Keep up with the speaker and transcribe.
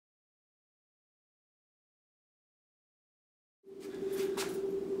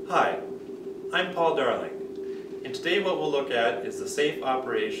Hi, I'm Paul Darling, and today what we'll look at is the safe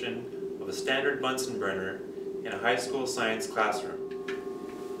operation of a standard Bunsen burner in a high school science classroom.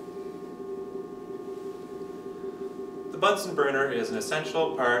 The Bunsen burner is an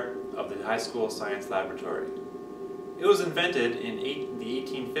essential part of the high school science laboratory. It was invented in the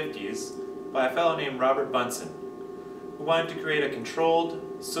 1850s by a fellow named Robert Bunsen, who wanted to create a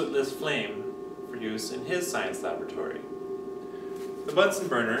controlled, sootless flame for use in his science laboratory. The Bunsen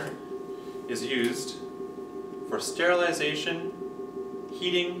burner is used for sterilization,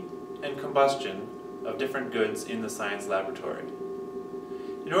 heating, and combustion of different goods in the science laboratory.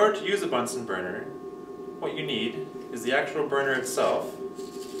 In order to use a Bunsen burner, what you need is the actual burner itself,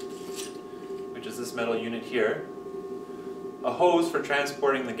 which is this metal unit here, a hose for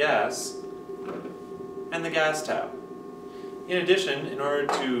transporting the gas, and the gas tap. In addition, in order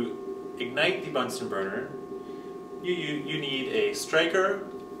to ignite the Bunsen burner, you need a striker,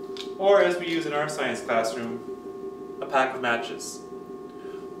 or as we use in our science classroom, a pack of matches.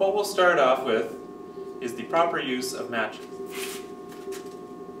 What we'll start off with is the proper use of matches.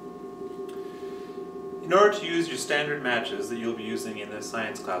 In order to use your standard matches that you'll be using in this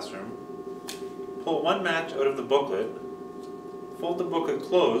science classroom, pull one match out of the booklet, fold the booklet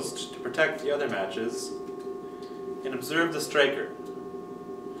closed to protect the other matches, and observe the striker.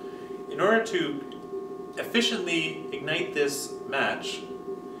 In order to efficiently ignite this match,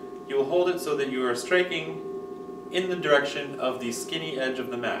 you will hold it so that you are striking in the direction of the skinny edge of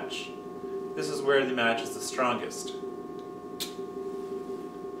the match. This is where the match is the strongest.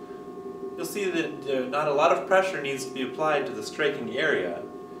 You'll see that not a lot of pressure needs to be applied to the striking area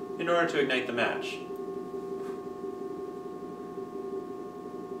in order to ignite the match.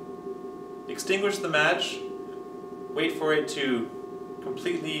 Extinguish the match, wait for it to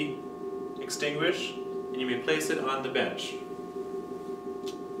completely extinguish, and you may place it on the bench.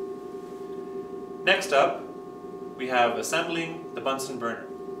 Next up, we have assembling the Bunsen burner.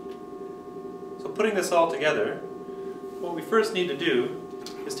 So putting this all together, what we first need to do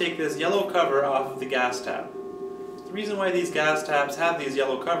is take this yellow cover off of the gas tap. The reason why these gas taps have these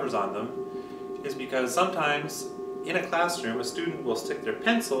yellow covers on them is because sometimes in a classroom a student will stick their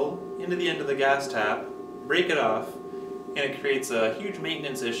pencil into the end of the gas tap, break it off, and it creates a huge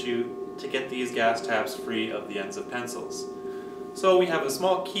maintenance issue to get these gas taps free of the ends of pencils. So we have a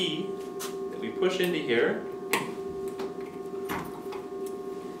small key that we push into here,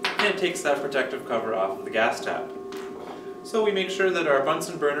 and it takes that protective cover off of the gas tap. So we make sure that our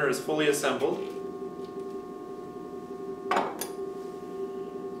Bunsen burner is fully assembled.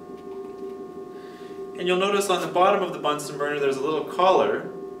 And you'll notice on the bottom of the Bunsen burner there's a little collar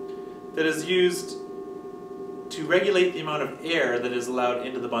that is used to regulate the amount of air that is allowed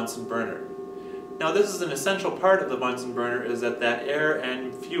into the Bunsen burner. Now this is an essential part of the Bunsen burner, is that air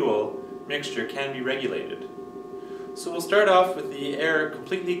and fuel mixture can be regulated. So we'll start off with the air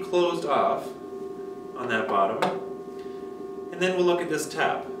completely closed off on that bottom, and then we'll look at this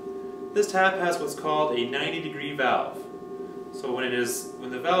tap. This tap has what's called a 90-degree valve. So when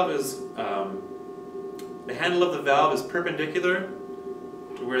the valve is, the handle of the valve is perpendicular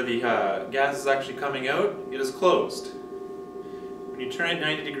to where the gas is actually coming out, it is closed. When you turn it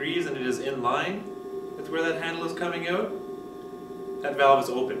 90 degrees and it is in line with where that handle is coming out, that valve is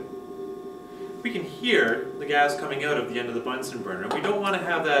open. We can hear the gas coming out of the end of the Bunsen burner. We don't want to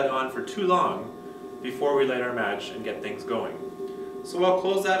have that on for too long before we light our match and get things going. So I'll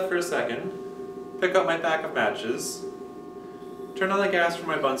close that for a second, pick up my pack of matches, turn on the gas for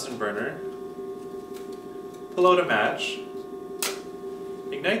my Bunsen burner, pull out a match,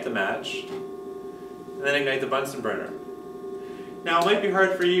 ignite the match, and then ignite the Bunsen burner. Now it might be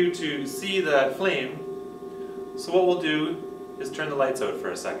hard for you to see that flame, so what we'll do is turn the lights out for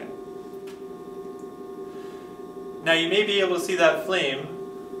a second. Now you may be able to see that flame,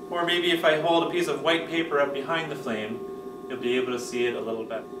 or maybe if I hold a piece of white paper up behind the flame, you'll be able to see it a little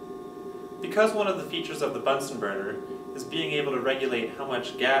better. Because one of the features of the Bunsen burner is being able to regulate how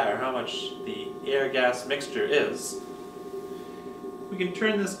much gas, or how much the air-gas mixture is, we can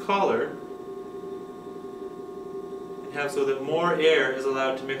turn this collar and have so that more air is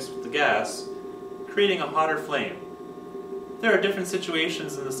allowed to mix with the gas, creating a hotter flame. There are different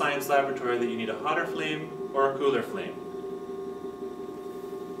situations in the science laboratory that you need a hotter flame or a cooler flame.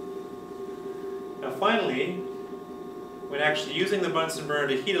 Now finally, when actually using the Bunsen burner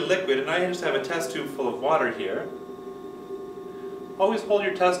to heat a liquid, and I just have a test tube full of water here, always hold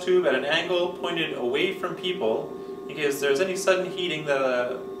your test tube at an angle pointed away from people in case there's any sudden heating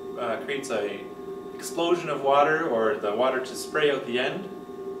that creates an explosion of water or the water to spray out the end.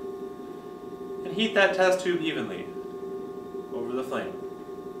 And heat that test tube evenly over over the flame.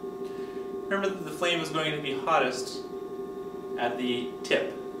 Remember that the flame is going to be hottest at the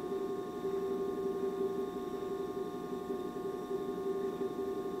tip.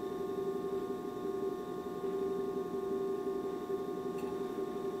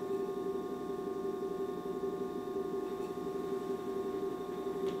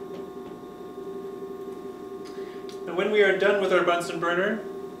 And when we are done with our Bunsen burner,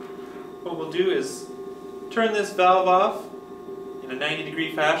 what we'll do is turn this valve off in a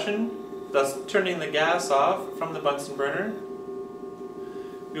 90-degree fashion, thus turning the gas off from the Bunsen burner.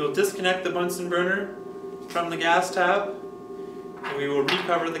 We will disconnect the Bunsen burner from the gas tap, and we will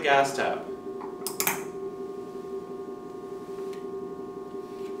recover the gas tap.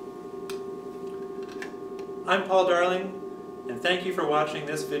 I'm Paul Darling, and thank you for watching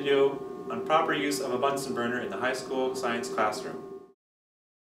this video on proper use of a Bunsen burner in the high school science classroom.